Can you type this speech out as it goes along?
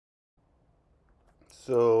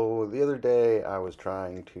So the other day I was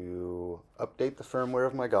trying to update the firmware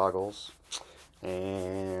of my goggles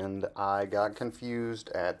and I got confused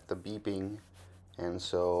at the beeping, and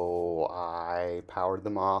so I powered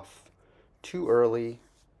them off too early.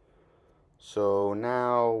 So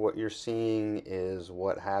now what you're seeing is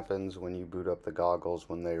what happens when you boot up the goggles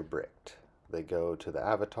when they're bricked. They go to the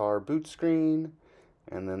avatar boot screen,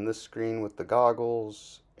 and then this screen with the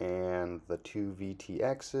goggles and the two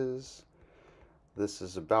VTXs. This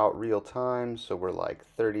is about real time, so we're like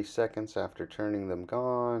 30 seconds after turning them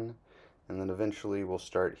on, and then eventually we'll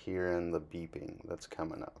start hearing the beeping that's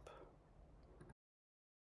coming up.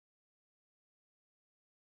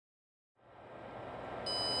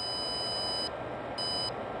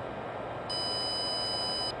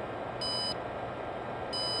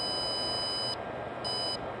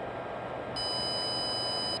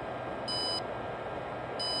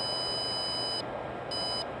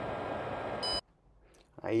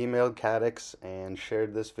 I emailed Caddx and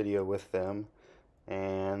shared this video with them,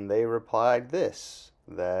 and they replied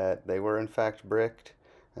that they were in fact bricked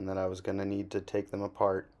and that I was going to need to take them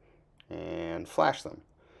apart and flash them.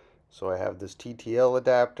 So I have this TTL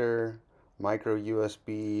adapter, micro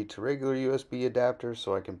USB to regular USB adapter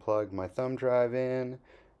so I can plug my thumb drive in,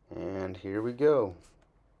 and here we go.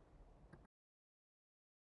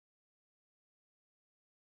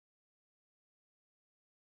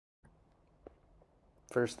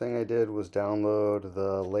 First thing I did was download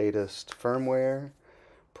the latest firmware,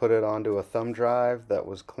 put it onto a thumb drive that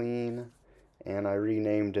was clean, and I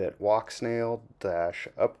renamed it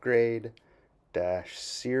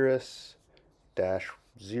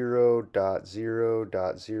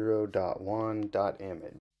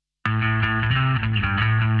Walksnail-upgrade-0.0.0.1.image.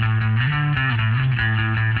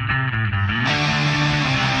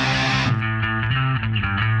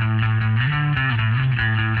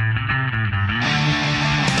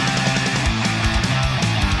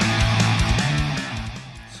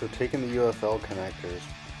 So taking the UFL connectors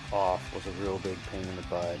off was a real big pain in the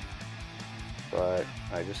butt, but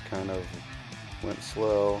I just kind of went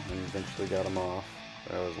slow and eventually got them off.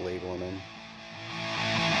 I was labeling them.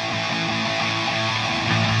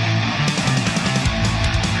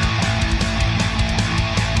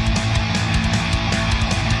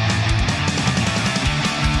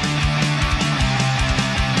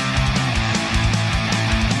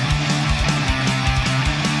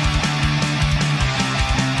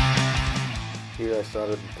 Here I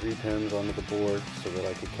soldered the 3 pins onto the board so that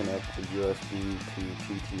I could connect the USB to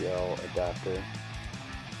TTL adapter.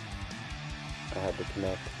 I had to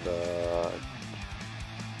connect the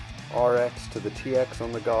RX to the TX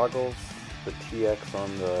on the goggles, the TX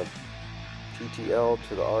on the TTL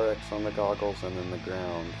to the RX on the goggles, and then the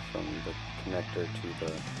ground from the connector to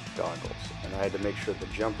the goggles. And I had to make sure the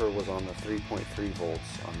jumper was on the 3.3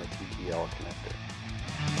 volts on the TTL connector.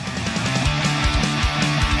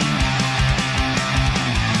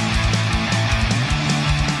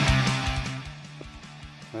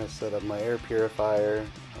 I set up my air purifier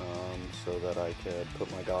so that I could put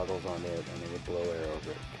my goggles on it and it would blow air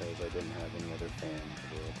over it because I didn't have any other fans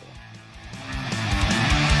available.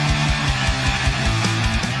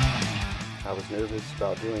 I was nervous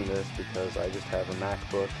about doing this because I just have a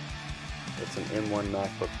MacBook. It's an M1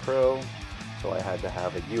 MacBook Pro, so I had to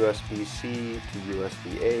have a USB-C to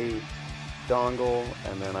USB-A dongle,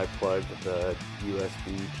 and then I plugged the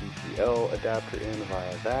USB TTL adapter in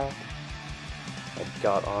via that. I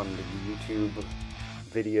got on the YouTube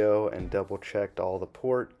video and double checked all the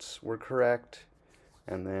ports were correct,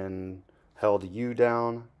 and then held U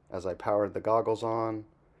down as I powered the goggles on,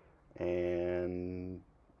 and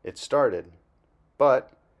it started.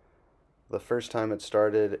 But the first time it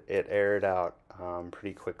started, it aired out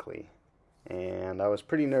pretty quickly, and I was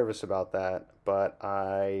pretty nervous about that, but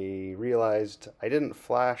I realized I didn't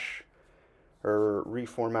flash or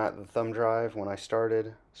reformat the thumb drive when I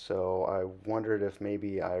started, so I wondered if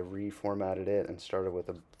maybe I reformatted it and started with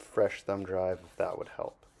a fresh thumb drive, if that would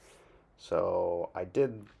help. So I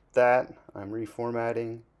did that. I'm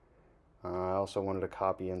reformatting. I also wanted to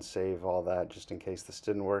copy and save all that just in case this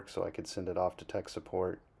didn't work so I could send it off to tech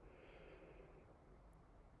support.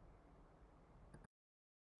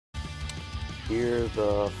 Here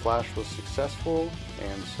the flash was successful,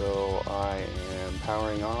 and so I am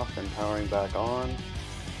powering off and powering back on.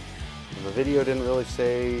 The video didn't really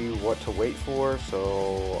say what to wait for,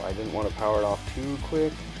 so I didn't want to power it off too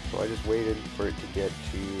quick, so I just waited for it to get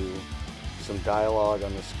to some dialogue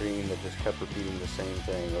on the screen that just kept repeating the same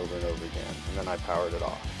thing over and over again, and then I powered it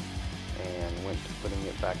off and went to putting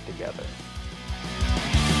it back together.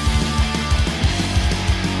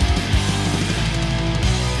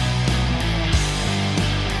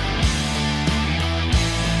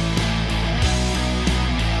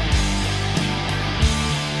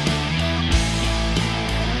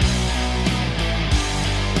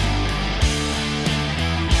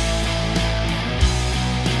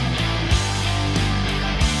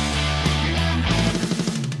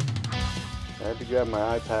 grab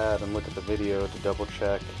my iPad and look at the video to double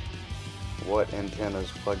check what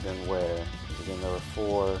antennas plugged in where. Because again, there were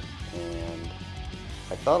 4, and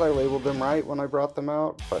I thought I labeled them right when I brought them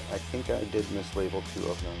out, but I think I did mislabel 2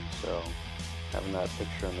 of them, so having that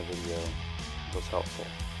picture in the video was helpful.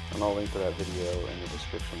 And I'll link to that video in the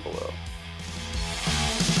description below.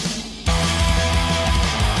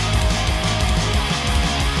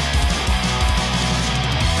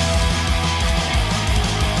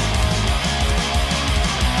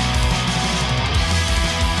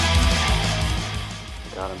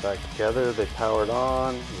 Got them back together, they powered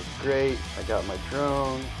on, it was great. I got my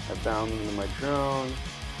drone, I bound them to my drone,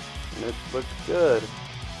 and it looked good.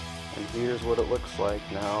 And here's what it looks like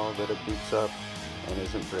now that it boots up and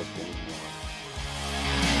isn't bricked anymore.